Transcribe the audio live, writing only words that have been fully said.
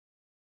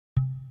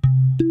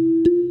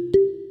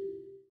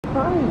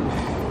fine.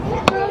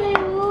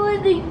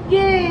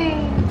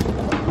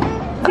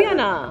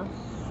 Ziana.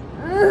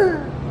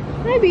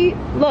 Maybe.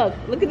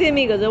 Look at the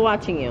amigos. They're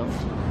watching you.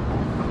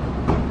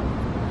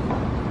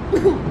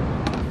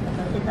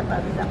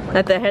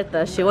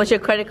 She wants your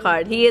credit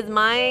card. He is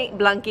my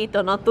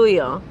blanquito, no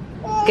tuyo.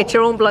 Get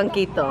your own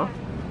blanquito.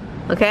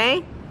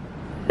 Okay?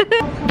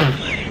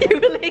 You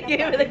really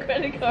gave her the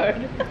credit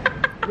card.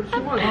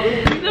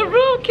 The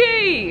room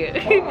key.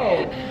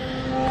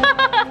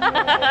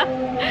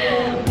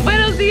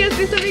 Buenos días,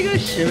 mis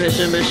amigos. Shimmy,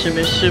 shimmy,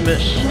 shimmy, shimmy,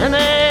 shimmy.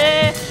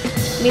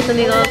 Mis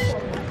amigos.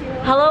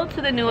 Hello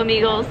to the new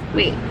amigos.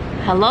 Wait.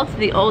 Hello to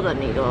the old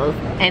amigos.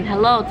 And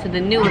hello to the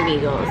new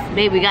amigos.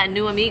 Babe, we got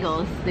new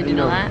amigos. Did you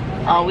know that?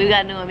 Oh, we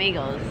got new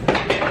amigos.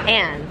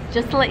 And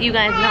just to let you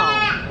guys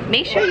know,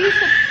 make sure you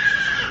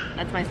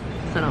that's my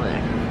son over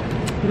there.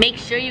 Make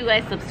sure you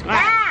guys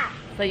subscribe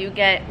so you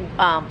get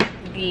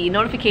the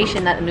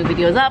notification that a new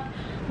video is up.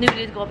 New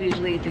videos go up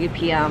usually at 3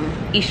 p.m.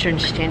 Eastern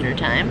Standard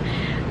Time.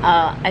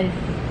 I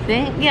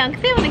think, yeah, I'm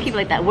gonna keep it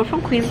like that. We're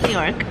from Queens, New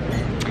York.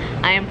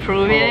 I am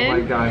Peruvian. Oh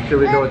my gosh, here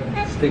we go with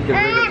stinking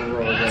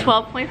rigmarole again.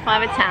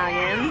 12.5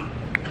 Italian.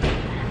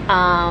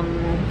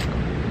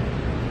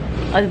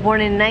 I was born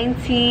in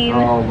 19.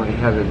 Oh my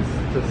heavens.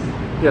 Just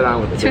get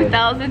on with it.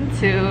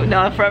 2002.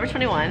 No, Forever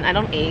 21. I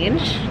don't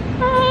age.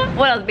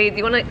 What else, babe? Do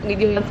you want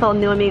to tell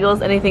new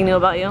amigos anything new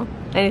about you?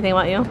 Anything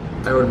about you?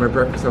 I ordered my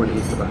breakfast. I would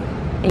eat about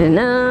it. And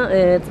now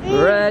it's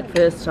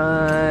breakfast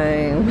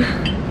time.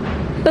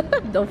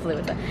 Don't play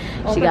with that.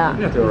 She got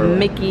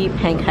Mickey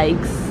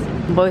pancakes.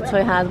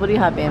 BOYTOY has, what do you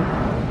have, babe?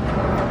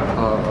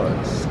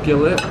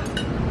 Skillet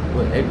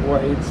with egg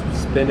whites,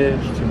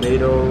 spinach,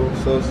 tomato,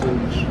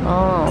 sausage.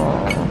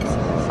 Oh,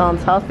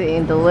 sounds healthy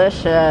and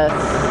delicious.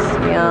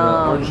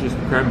 Yum. Orange juice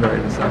and cranberry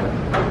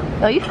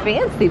inside. Oh, you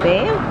fancy,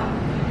 babe.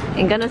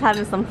 And Gunner's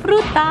having some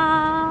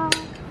fruta.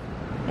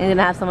 And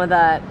gonna have some of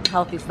that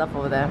healthy stuff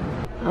over there.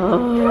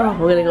 Oh,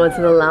 we're gonna go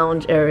into the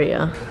lounge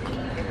area.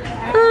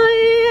 Oh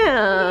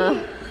yeah.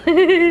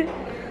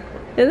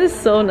 It is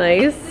so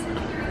nice.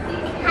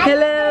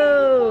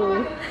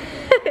 Hello.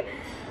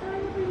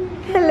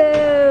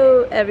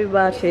 Hello,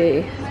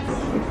 everybody.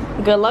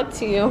 Good luck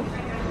to you.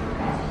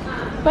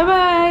 Bye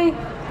bye.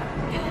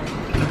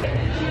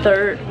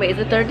 Wait, is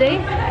it third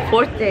day?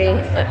 Fourth day.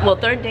 Well,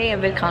 third day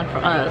of Vidcon for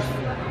us.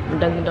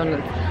 Dunkin'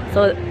 Donuts.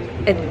 So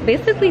it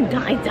basically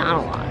died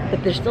down a lot,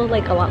 but there's still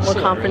like a lot more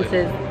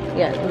conferences.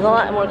 Yeah, there's a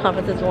lot more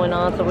conferences going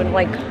on, so we're gonna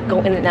like go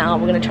in and out.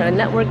 We're gonna try to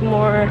network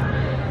more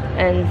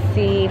and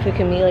see if we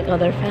can meet like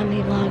other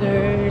family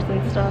vloggers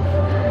and stuff.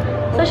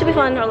 So it should be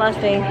fun. Our last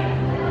day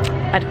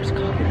at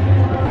Vidcon.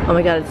 Oh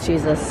my god, it's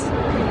Jesus.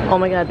 Oh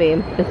my god,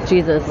 babe, it's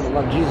Jesus. I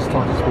love Jesus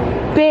talking to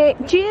me. Babe,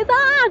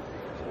 Jesus!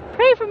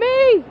 Pray for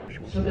me!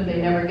 So do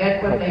they never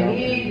get what they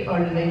need, or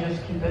do they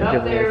just keep it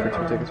up there, or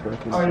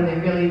are they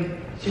really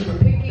super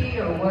picky,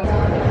 or what?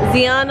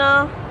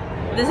 Ziana,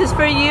 this is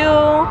for you.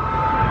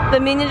 The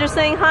minions are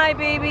saying hi,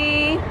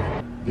 baby.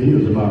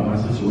 Videos about my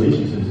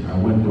situation since I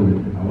went through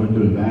it. I went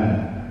through it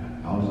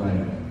bad. I was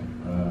like,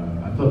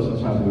 I felt some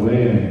type of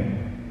way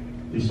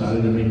and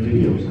decided to make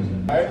videos.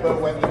 Alright,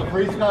 but when the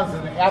freeze comes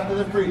and after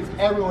the freeze,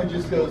 everyone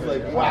just goes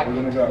like whack. We're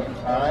gonna go.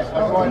 Alright,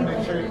 everyone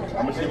make sure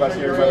I'm gonna see if I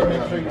see everybody.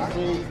 Make sure you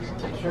see,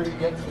 make sure you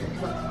get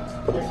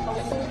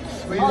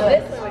squeeze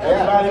that.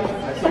 Everybody, I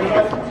see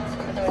everybody.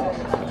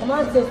 Come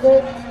on,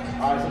 sister.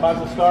 Alright, so about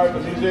to start the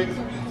music,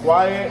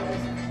 quiet,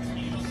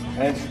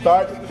 and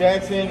start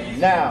dancing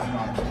now.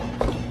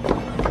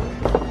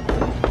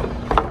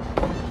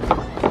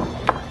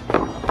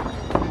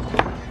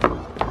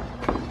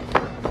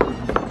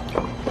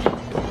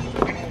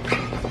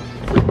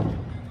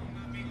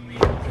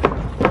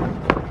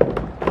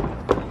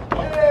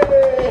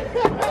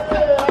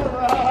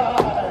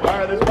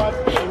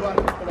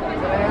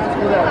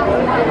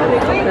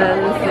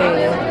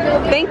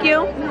 Thank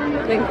you.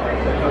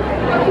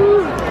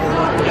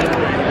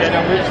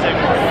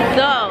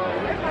 So,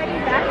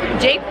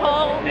 Jake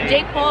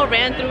Paul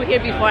ran through here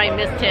before I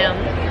missed him.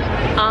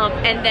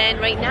 And then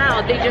right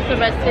now they just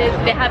arrested,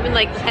 they're having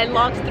like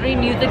headlocks 3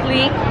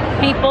 Musically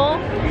people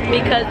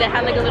because they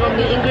had like a little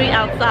meet and greet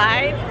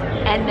outside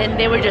and then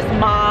they were just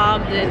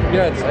mobbed. And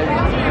yeah, it's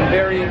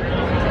very...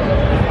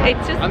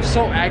 I'm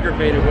so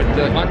aggravated with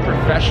the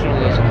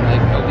unprofessionalism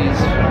like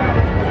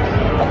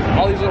of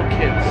all these little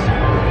kids.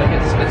 Like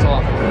it's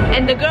awful.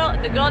 And the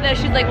girl there,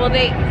 she's like, well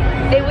they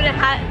wouldn't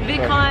have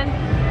VidCon.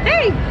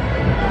 Hey,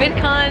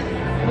 VidCon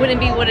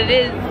wouldn't be what it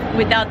is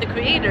without the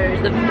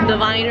creators, the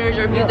Viners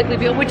or Musically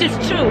people, which is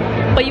true.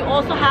 But you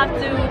also have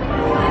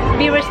to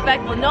be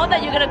respectful. Know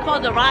that you're gonna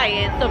cause a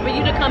riot. So for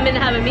you to come in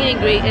and have a meet and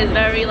greet is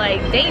very like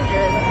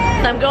dangerous.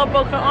 Some girl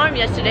broke her arm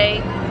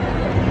yesterday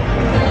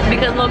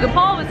because Logan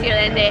Paul was here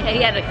and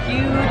he had a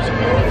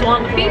huge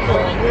swarm of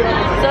people.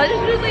 So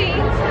it's really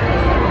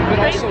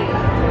crazy.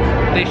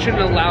 Also, they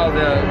shouldn't allow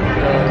the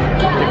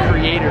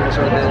creators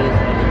or the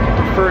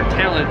preferred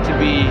talent to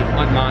be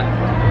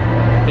unmonitored.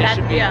 They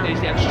should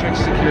have strict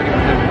security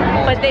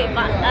with them.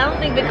 But I don't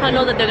think VidCon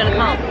knows that they're gonna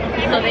come.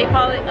 So they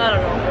probably, I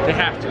don't know. They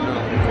have to.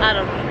 I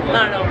don't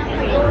know.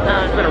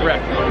 It's been a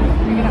wreck.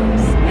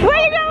 Where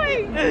are you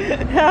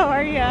going? How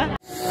are ya?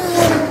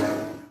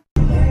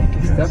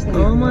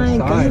 Oh my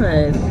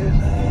god.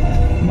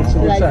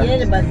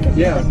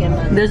 Yeah.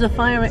 There's a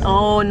fire.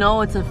 Oh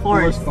no, it's a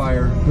forest. Forest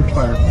fire. Which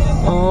fire?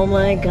 Oh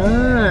my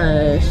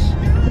gosh.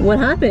 What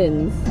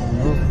happens?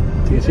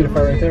 You can see the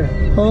fire right there.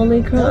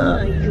 Holy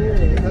crap.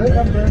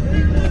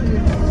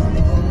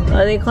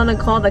 Are they gonna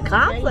call the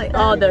cops? Like,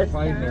 oh, they're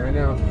Fighting there right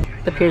now.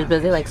 the pier's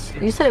busy. Like,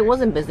 you said it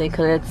wasn't busy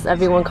because it's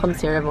everyone comes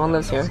here, everyone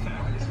lives here.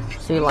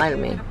 So you lied to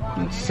me.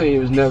 I'm saying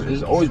it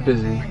was always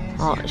busy.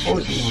 Oh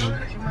Always shit. busy.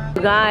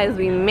 Guys,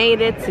 we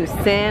made it to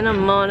Santa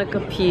Monica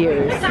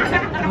Piers.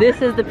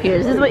 This is the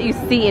piers. This is what you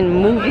see in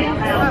movies.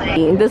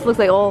 This looks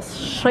like all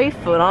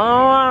seafood.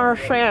 Oh,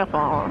 seafood.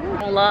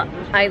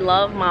 I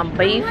love my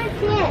beef.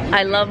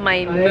 I love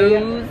my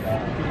moose,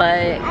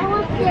 but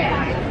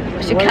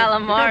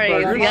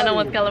calamari. Ziana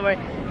wants calamari.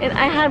 And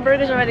I had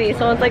burgers already,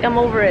 so it's like I'm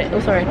over it.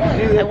 I'm sorry.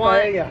 I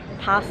want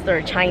pasta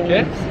or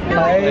Chinese.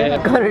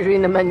 Gotta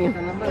read the menu.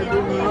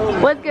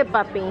 What's good,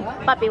 puppy?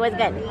 Puppy, what's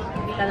good?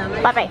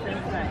 Puppy.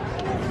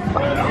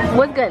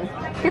 What's good?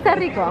 ¿Qué está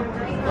rico?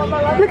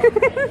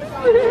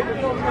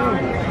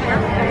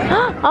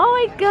 Oh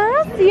my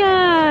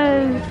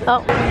gracias!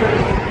 Oh.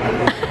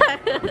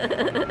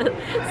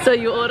 So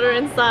you order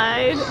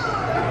inside,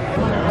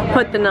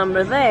 put the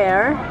number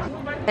there,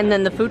 and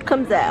then the food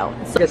comes out.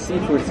 So Like a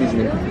seafood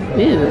seasoning.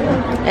 ew.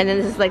 And then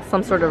this is like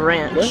some sort of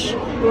ranch.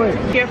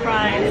 Your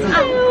fries.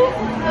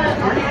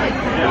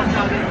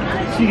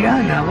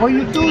 Ziana, what are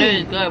you doing? It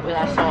is good with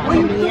that sauce.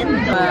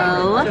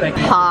 Well,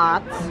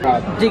 hot,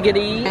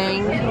 diggity,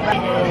 bang.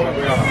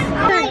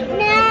 Right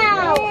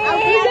now.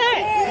 Who's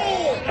that?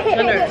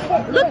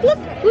 Look, look,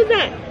 who's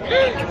that?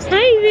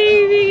 Hi,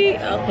 baby.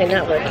 Okay,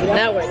 not working,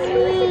 not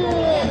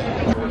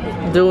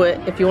working. Do it.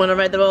 If you want to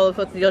ride the roller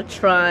coaster, you'll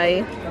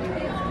try.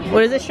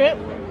 What is it, shrimp?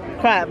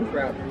 Crab.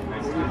 Crab.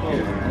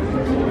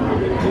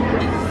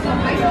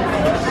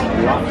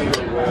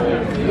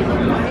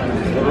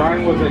 The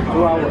line was like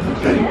 2 hours.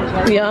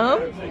 Yum.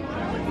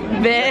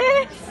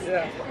 Best.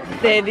 Yeah.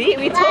 Steady.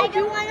 We I told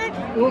you. don't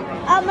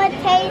want to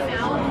taste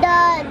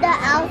the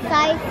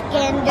outside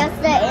skin, just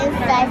the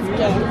inside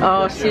skin.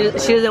 Oh, she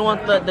doesn't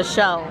want the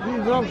shell.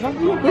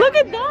 Look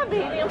at that,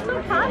 baby. I'm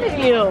so proud of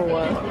you.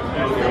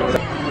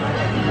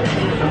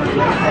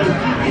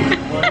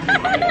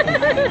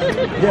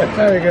 Yeah,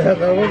 very good.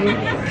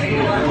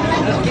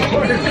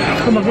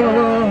 Come on, come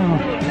on.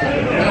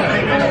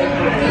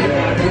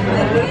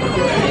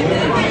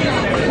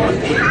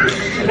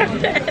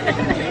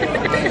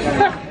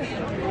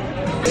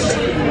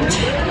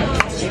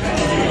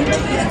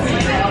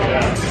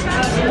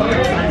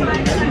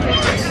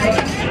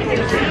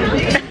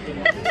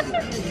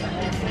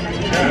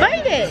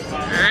 Bite it.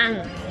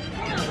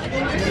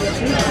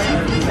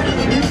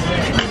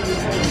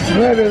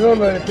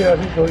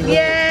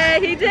 Yeah,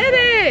 he did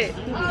it.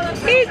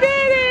 He did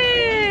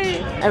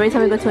it. Every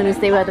time we go to a new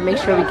state, we have to make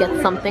sure we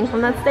get something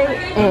from that state.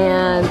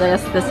 And I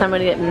guess this time we're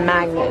gonna get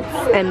magnets.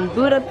 And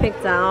Buddha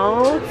picked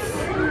out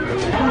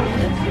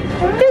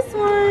this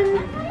one.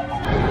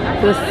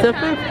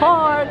 Pacific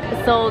Park.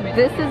 So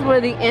this is where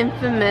the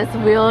infamous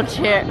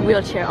wheelchair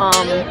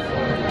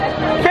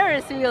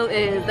Ferris wheel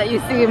is that you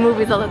see in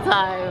movies all the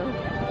time.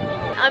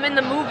 I'm in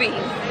the movies.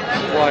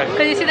 Why?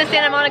 Because you see the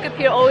Santa Monica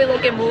Pier always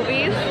look in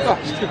movies. Oh,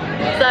 stupid.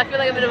 So I feel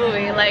like I'm in a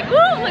movie. Like, woo,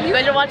 look, you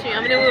guys are watching,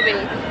 I'm in a movie.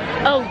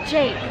 Oh,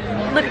 Jake,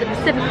 look at the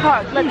Pacific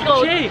Park. Let's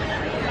go. Jake.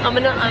 I'm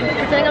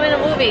pretending I'm in a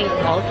movie.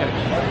 Oh, okay.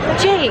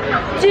 Jake,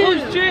 dude.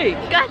 Who's Jake?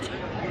 Gotcha.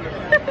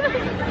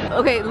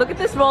 Okay, look at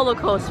this roller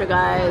coaster,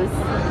 guys.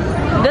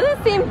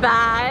 Doesn't seem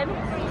bad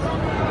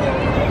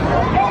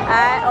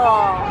at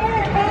all.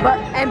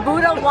 And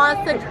Buddha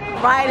wants to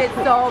ride it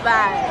so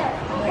bad.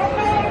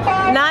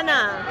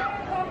 Nana,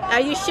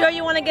 are you sure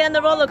you want to get on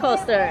the roller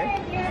coaster?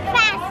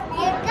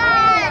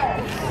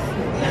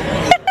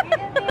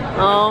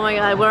 Oh my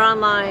god, we're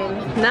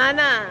online.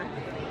 Nana,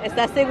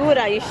 ¿estás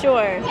segura? Are you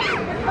sure?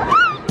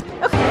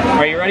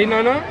 Are you ready,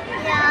 Nana?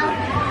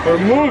 Yeah. We're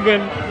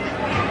moving.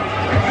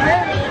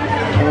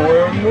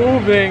 We're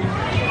moving.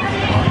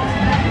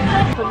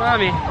 For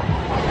mommy.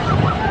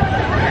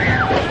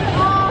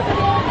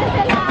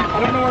 I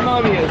don't know where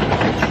mommy is.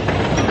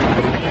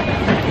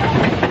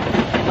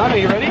 Nana,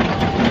 you ready?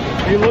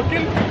 Are you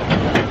looking?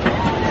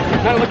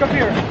 Nana, look up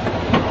here.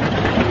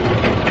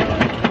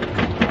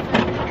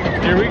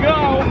 Here we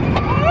go.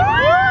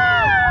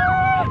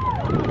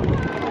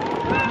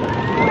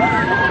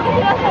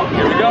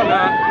 Here we go,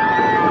 Nana.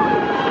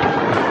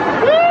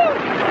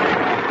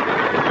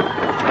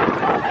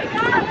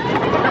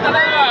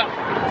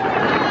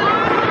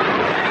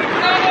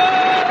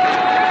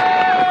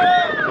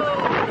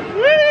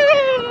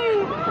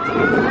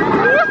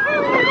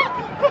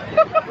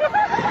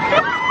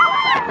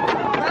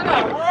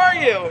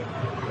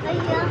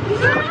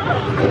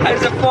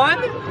 Is it fun?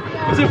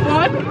 Is it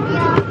fun?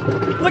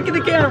 Yeah. Look at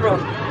the camera.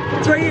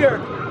 It's right here.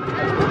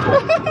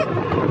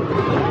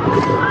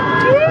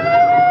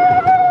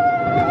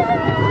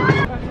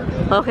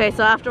 Okay,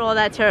 so after all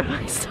that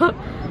terrifying stuff,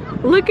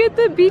 look at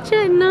the beach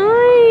at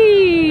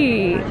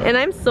night. And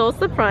I'm so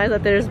surprised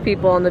that there's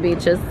people on the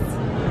beaches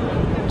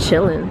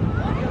chilling.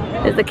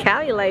 It's the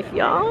Cali life,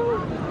 y'all.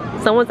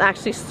 Someone's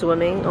actually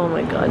swimming. Oh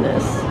my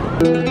goodness.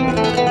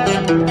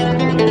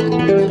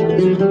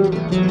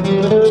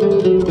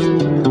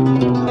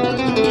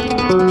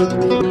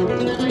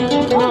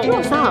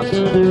 Oh, stop.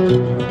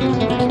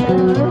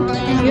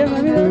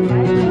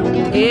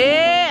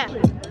 Yeah.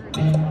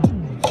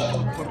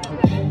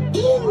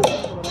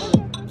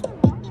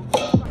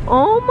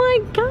 Oh my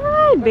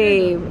god,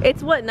 babe.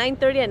 It's what,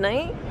 9:30 at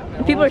night?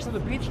 People are to the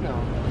beach now.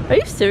 Are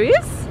you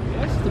serious?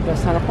 Yeah, this is the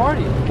best time to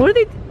party. What are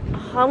they?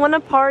 I want to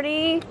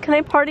party. Can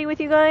I party with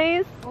you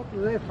guys? Oh,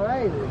 today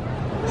Friday.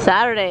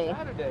 Saturday.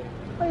 Saturday.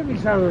 Maybe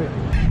Saturday.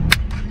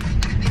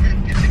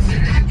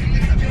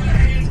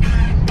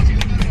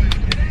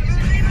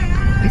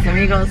 Mis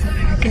amigos,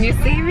 can you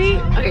see me?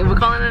 Okay, we're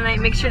calling it a night.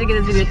 Make sure to give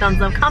this video a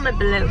thumbs up, comment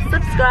below,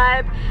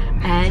 subscribe,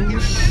 and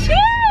share.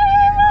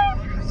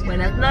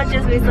 Buenas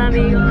noches, mis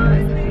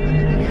amigos.